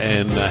Eggs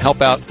and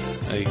help out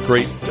a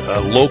great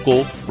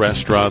local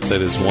restaurant that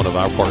is one of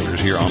our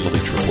partners here on the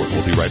Leach Report.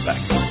 We'll be right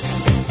back.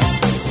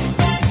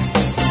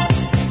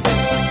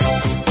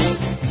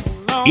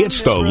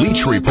 It's the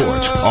Leach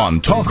Report on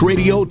Talk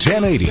Radio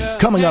 1080.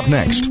 Coming up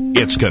next,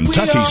 it's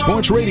Kentucky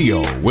Sports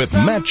Radio with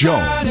Matt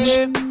Jones.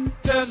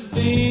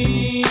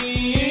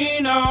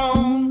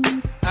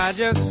 I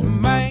just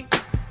might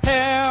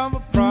have a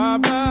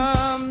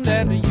problem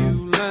that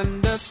you'll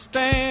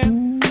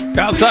understand.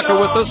 Kyle Tucker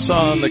with us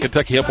on the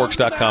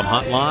KentuckyHempWorks.com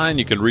hotline.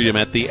 You can read him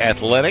at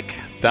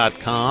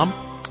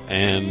theathletic.com.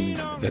 And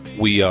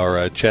we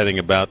are chatting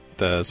about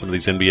some of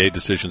these NBA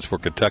decisions for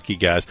Kentucky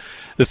guys.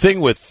 The thing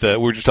with we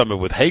were just talking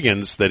about with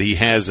Higgins, that he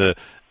has an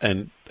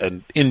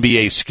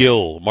NBA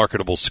skill,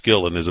 marketable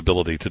skill in his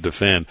ability to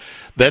defend.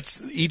 That's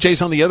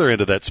EJ's on the other end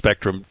of that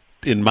spectrum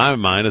in my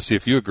mind. To see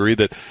if you agree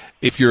that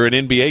if you're an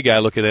NBA guy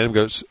looking at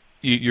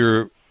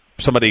him,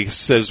 somebody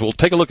says, well,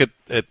 take a look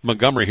at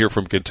Montgomery here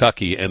from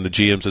Kentucky, and the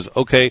GM says,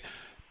 okay,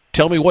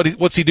 tell me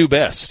what's he do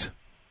best.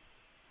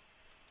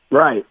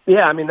 Right.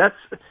 Yeah. I mean that's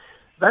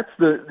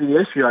the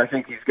issue I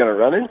think he's going to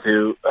run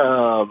into.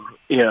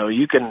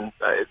 You can.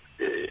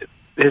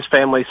 His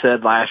family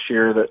said last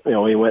year that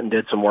he went and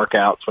did some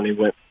workouts when he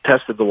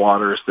tested the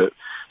waters. That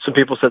some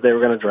people said they were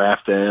going to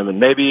draft him, and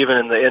maybe even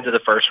in the end of the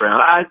first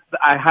round.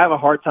 I have a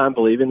hard time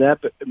believing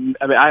that, but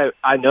I mean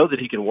I know that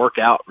he can work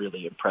out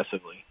really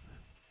impressively.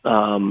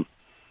 But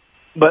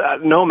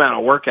no amount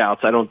of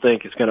workouts I don't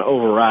think is going to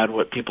override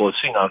what people have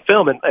seen on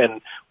film,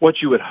 and what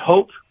you would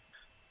hope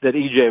that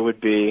EJ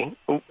would be,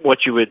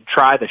 what you would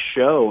try to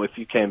show if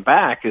you came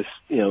back is,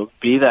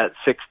 be that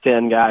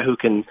 6'10" guy who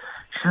can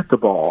shoot the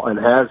ball and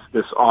has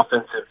this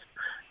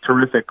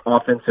terrific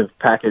offensive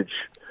package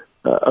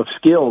of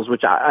skills,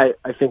 which I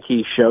think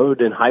he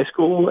showed in high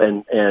school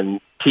and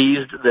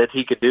teased that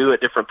he could do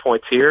at different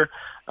points here.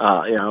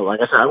 Like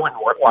I said, I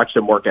wouldn't watch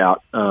him work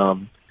out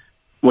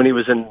when he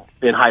was in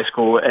high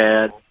school,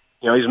 and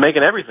he was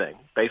making everything: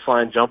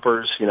 baseline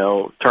jumpers,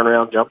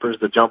 turnaround jumpers,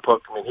 the jump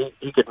hook. I mean,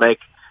 he could make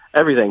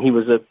everything. He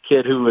was a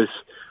kid who was,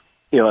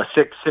 a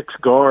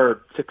 6'6"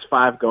 guard,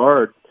 6'5"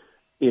 guard,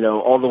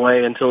 all the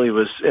way until he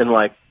was in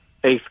like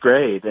 8th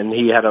grade. And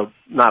he had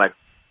not a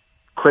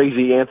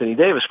crazy Anthony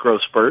Davis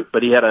growth spurt,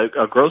 but he had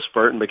a growth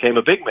spurt and became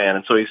a big man.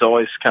 And so he's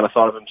always kind of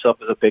thought of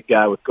himself as a big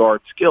guy with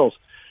guard skills,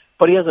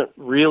 but he hasn't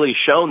really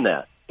shown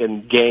that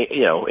in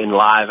in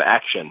live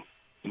action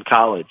in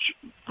college.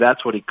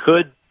 That's what he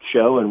could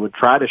show and would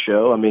try to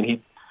show. I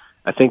mean,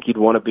 I think he'd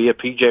want to be a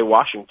P.J.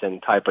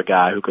 Washington type of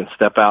guy who can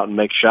step out and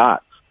make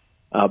shots.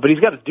 But he's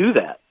got to do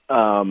that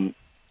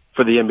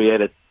for the NBA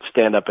to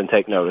stand up and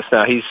take notice.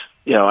 Now,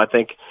 I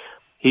think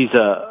he's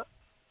a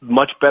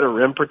much better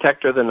rim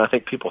protector than I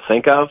think people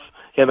think of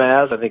him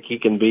as. I think he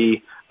can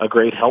be a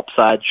great help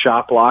side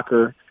shot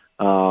blocker.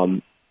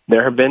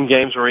 There have been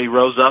games where he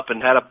rose up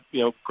and had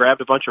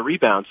grabbed a bunch of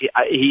rebounds.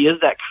 He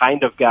is that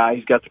kind of guy.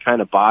 He's got the kind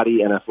of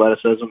body and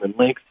athleticism and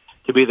length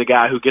to be the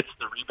guy who gets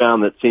the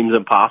rebound that seems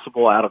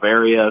impossible out of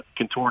area,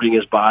 contorting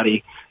his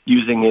body,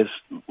 using his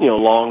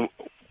long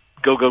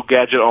go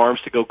gadget arms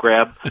to go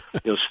grab,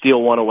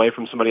 steal one away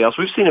from somebody else.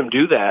 We've seen him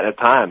do that at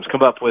times,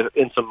 come up with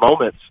in some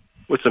moments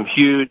with some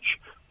huge,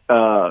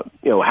 how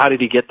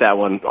did he get that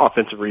one,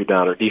 offensive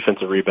rebound or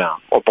defensive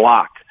rebound or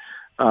block?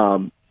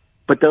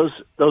 But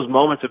those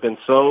moments have been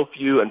so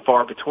few and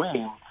far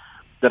between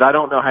that I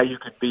don't know how you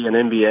could be an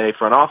NBA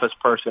front office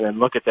person and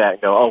look at that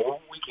and go, oh,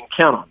 well, we can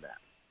count on that.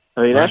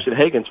 I mean, Ashton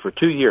Higgins for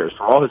 2 years,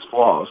 for all his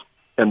flaws,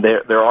 and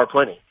there are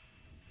plenty,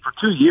 for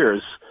 2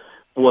 years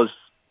was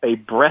a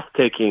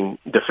breathtaking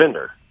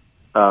defender.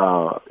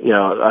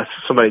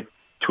 Somebody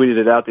tweeted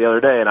it out the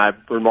other day, and I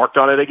remarked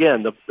on it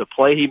again. The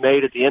play he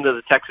made at the end of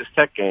the Texas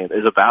Tech game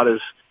is about as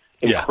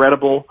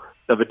incredible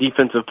of a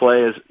defensive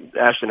play as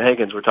Ashton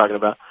Higgins we're talking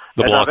about.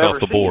 The block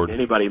off the board.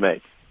 Anybody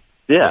make.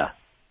 Yeah.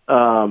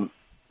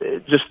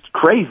 Just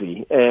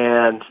crazy.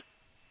 And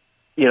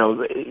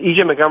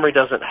E.J. Montgomery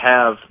doesn't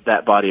have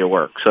that body of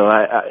work. So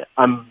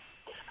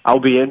I'll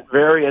be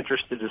very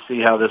interested to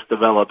see how this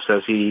develops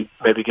as he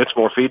maybe gets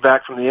more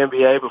feedback from the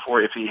NBA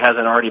before, if he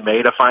hasn't already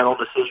made a final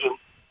decision.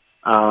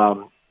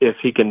 If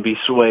he can be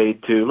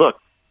swayed to, look,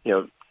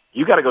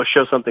 you got to go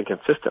show something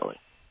consistently.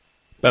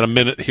 About a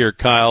minute here,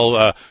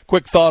 Kyle.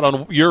 Quick thought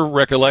on your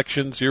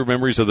recollections, your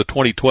memories of the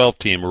 2012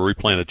 team where we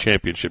playing a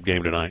championship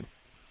game tonight.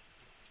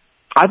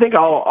 I think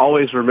I'll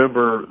always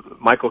remember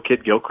Michael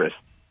Kidd-Gilchrist.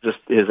 Just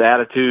his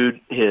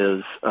attitude,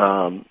 his,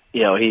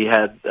 he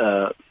had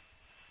a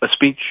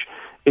speech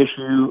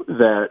issue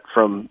that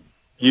from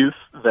youth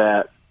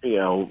that, he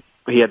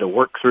had to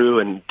work through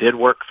and did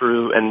work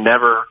through, and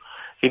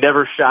he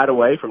never shied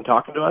away from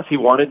talking to us. He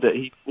wanted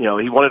to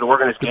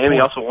work on his game. He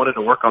also wanted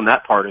to work on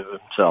that part of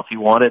himself. He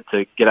wanted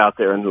to get out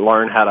there and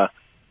learn how to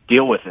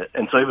deal with it.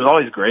 And so he was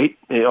always great.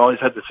 He always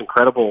had this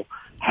incredible,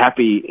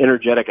 happy,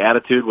 energetic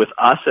attitude with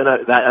us. And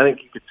I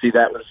think you could see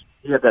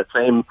he had that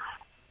same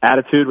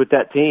attitude with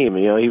that team.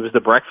 He was the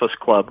Breakfast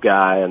Club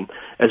guy. And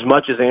as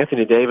much as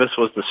Anthony Davis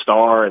was the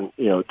star and,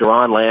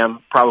 Deron Lamb,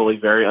 probably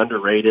very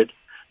underrated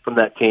from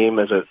that team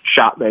as a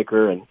shot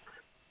maker, and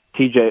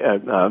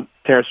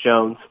Terrence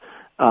Jones,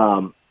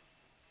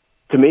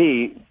 to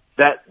me,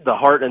 the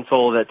heart and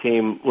soul of that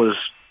team was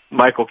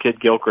Michael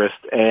Kidd-Gilchrist,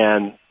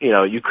 and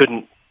you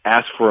couldn't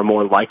ask for a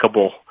more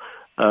likable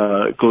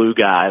glue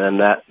guy than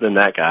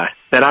that guy.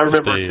 And I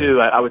remember too.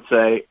 I would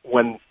say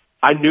when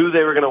I knew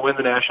they were going to win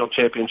the national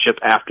championship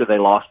after they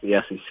lost the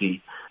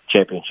SEC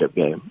championship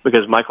game,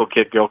 because Michael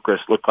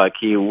Kidd-Gilchrist looked like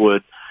he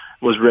was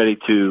ready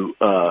to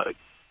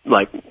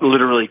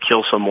literally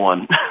kill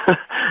someone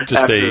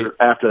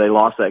after they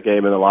lost that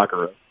game in the locker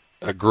room.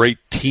 A great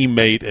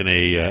teammate and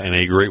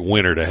a great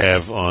winner to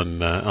have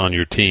on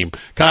your team.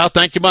 Kyle,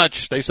 thank you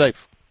much. Stay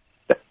safe.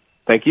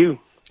 Thank you.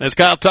 That's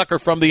Kyle Tucker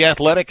from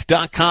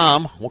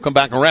theathletic.com. We'll come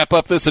back and wrap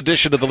up this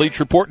edition of the Leach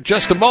Report in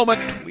just a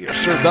moment. We are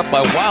served up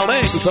by Wild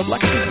Eggs of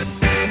Lexington.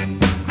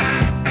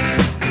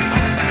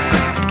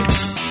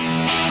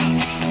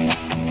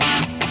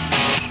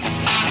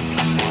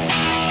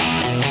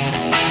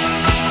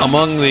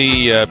 Among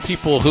the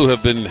people who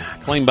have been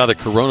claimed by the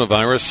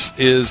coronavirus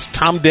is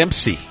Tom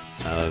Dempsey.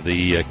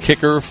 The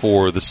kicker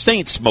for the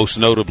Saints, most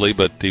notably,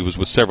 but he was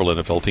with several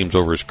NFL teams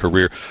over his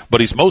career.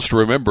 But he's most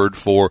remembered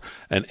for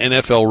an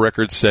NFL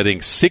record-setting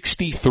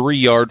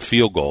 63-yard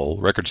field goal.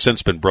 Record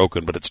since been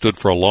broken, but it stood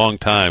for a long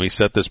time. He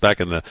set this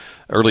back in the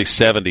early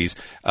 70s.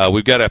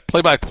 We've got a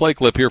play-by-play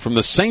clip here from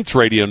the Saints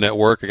radio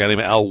network. A guy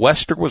named Al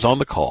Wester was on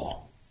the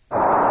call.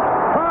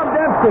 Tom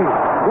Dempsey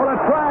will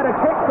try to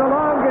kick the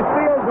longest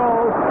field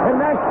goal in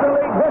National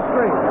League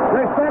history.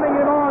 They're sending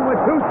him on with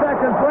 2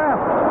 seconds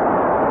left.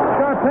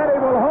 Petty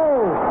will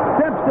hold.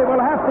 Dempsey will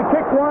have to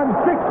kick one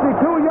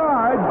 62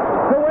 yards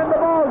to win the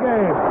ball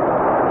game.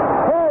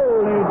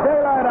 Holy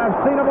daylight, I've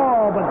seen them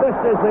all, but this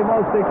is the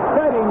most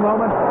exciting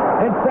moment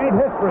in Saint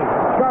history.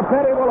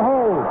 Scarpetti will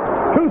hold.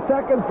 2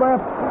 seconds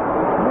left.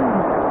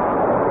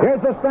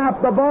 Here's the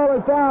snap. The ball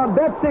is down.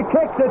 Dempsey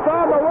kicks. It's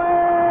on the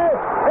way.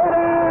 It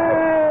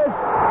is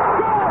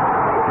good.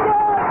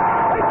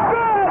 It's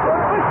good.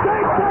 The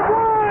Saints have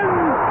won.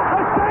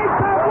 The Saints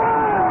have won.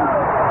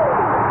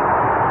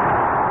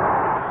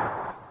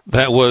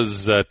 That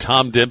was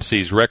Tom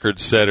Dempsey's record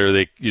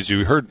setter. As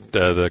you heard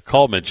the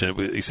call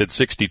mention, he said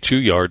 62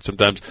 yards.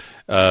 Sometimes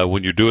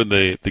when you're doing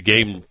the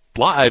game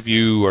live,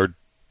 you are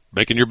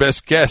making your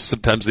best guess.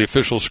 Sometimes the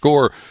official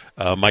score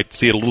might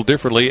see it a little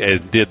differently, as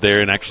did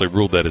there, and actually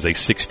ruled that as a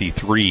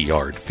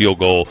 63-yard field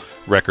goal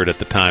record at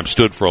the time.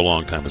 Stood for a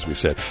long time, as we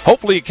said.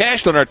 Hopefully you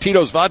cashed on our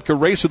Tito's Vodka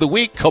Race of the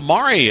Week.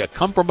 Kamari, a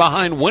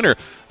come-from-behind winner.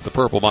 The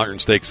Purple Mountain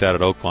Stakes out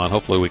at Oaklawn.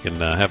 Hopefully we can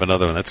have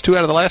another one. That's 2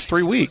 out of the last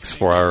 3 weeks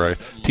for our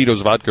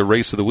Tito's Vodka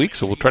Race of the Week,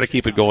 so we'll try to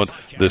keep it going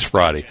this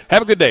Friday.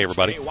 Have a good day,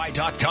 everybody.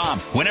 KY.com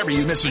whenever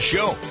you miss a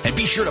show. And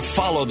be sure to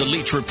follow the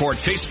Leach Report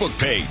Facebook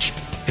page.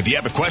 If you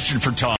have a question for Tom,